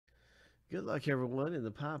Good luck, everyone. In the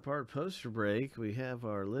pop art poster break, we have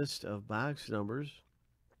our list of box numbers.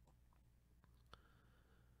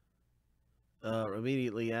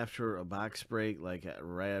 Immediately after a box break, like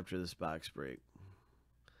right after this box break.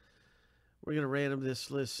 We're going to random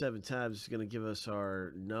this list 7 times. It's going to give us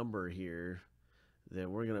our number here that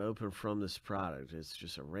we're going to open from this product. It's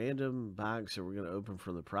just a random box that we're going to open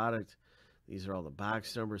from the product. These are all the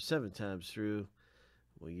box numbers 7 times through.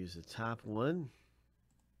 We'll use the top one.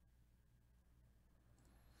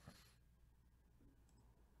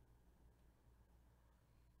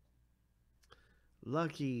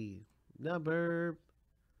 Lucky number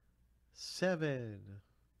 7,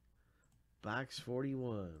 box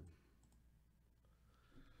 41.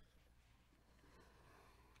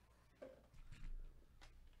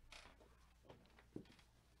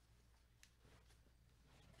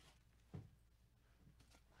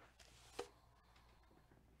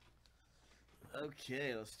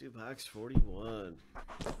 Okay, let's do box 41.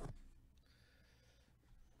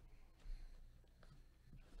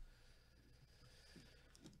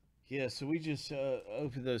 Yeah, so we just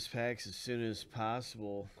open those packs as soon as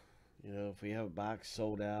possible. You know, if we have a box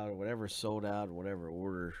sold out or whatever sold out in whatever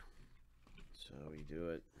order. So we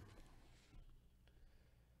do it.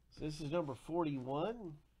 So this is number 41.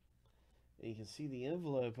 And you can see the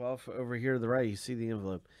envelope off over here to the right. You see the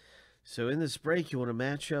envelope. So in this break, you want to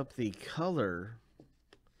match up the color,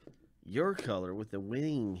 your color, with the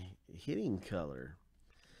winning hitting color.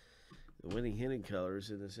 The winning hitting color is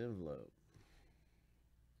in this envelope.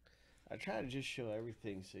 I try to just show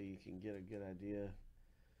everything so you can get a good idea.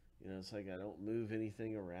 You know, it's like I don't move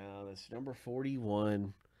anything around. It's number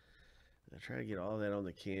 41. I try to get all that on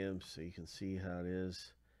the cam so you can see how it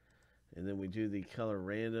is. And then we do the color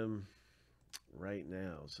random right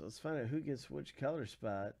now. So let's find out who gets which color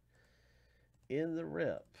spot in the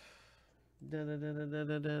rip. Da da da da da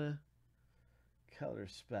da da. Color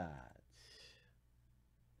spot.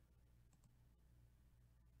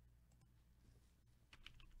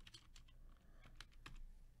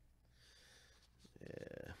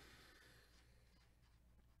 Yeah.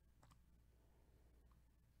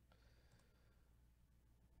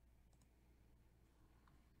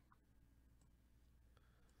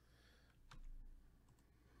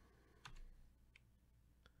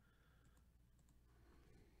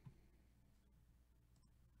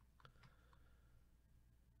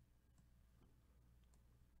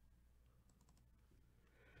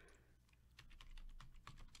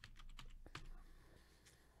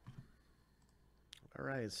 All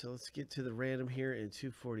right, so let's get to the random here in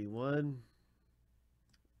 241.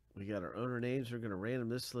 We got our owner names. We're going to random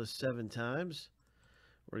this list 7 times.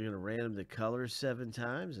 We're going to random the colors 7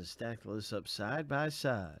 times and stack the list up side by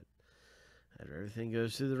side. After everything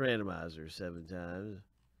goes through the randomizer 7 times.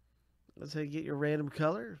 Let's say get your random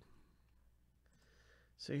color.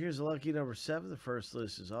 So here's the lucky number 7. The first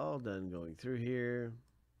list is all done going through here.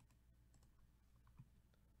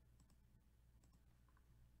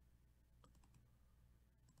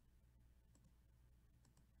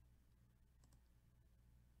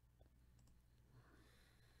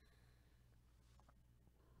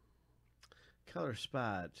 Color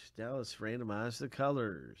spot. Now let's randomize the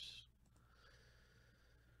colors.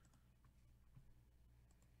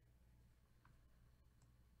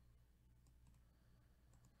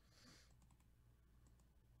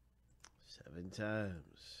 Seven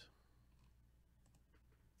times.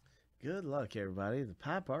 Good luck, everybody. The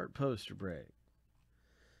pop art poster break.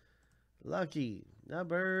 Lucky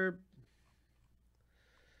number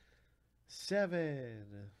 7.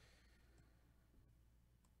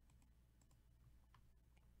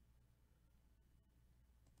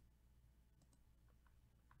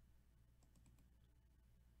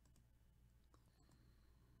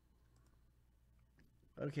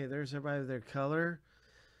 Okay, there's everybody with their color.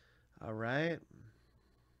 All right.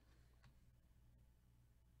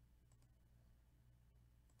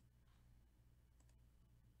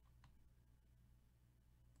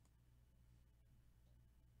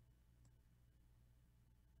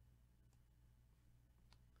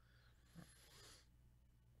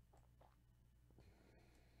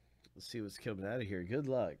 Let's see what's coming out of here. Good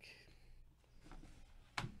luck.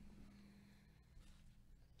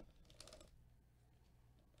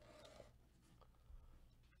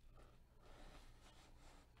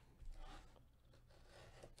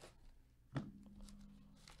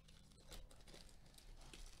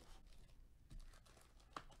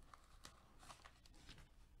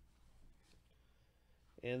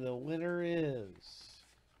 And the winner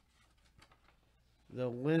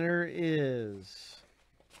is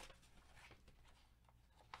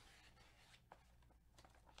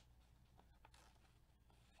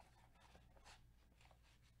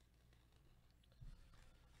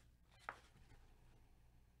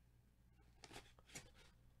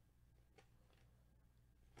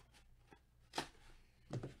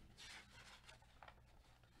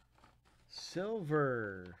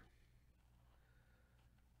Silver.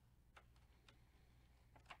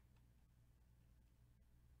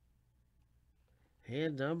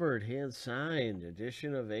 Hand numbered, hand signed.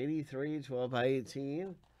 Edition of 83, 12 by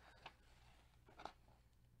 18.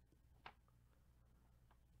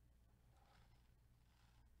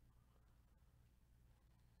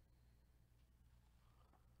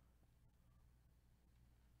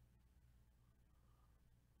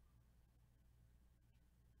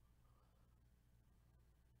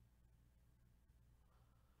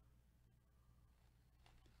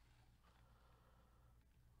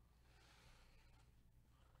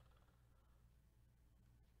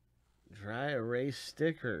 Dry erase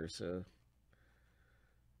sticker. So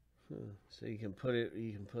you can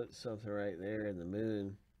put something right there in the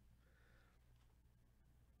moon.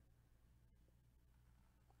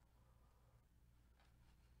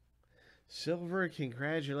 Silver,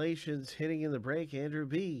 congratulations, hitting in the break, Andrew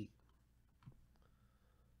B.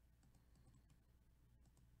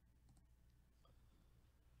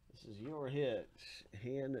 This is your hit.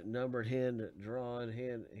 Hand numbered, hand drawn,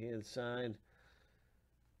 hand signed,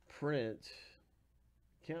 print,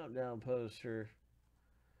 countdown poster.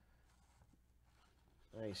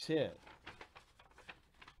 Nice hit.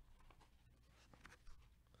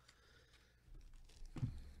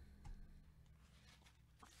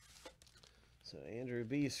 So Andrew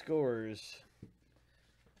B scores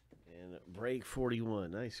and break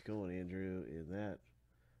 41. Nice going, Andrew, in that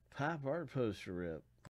pop art poster rip.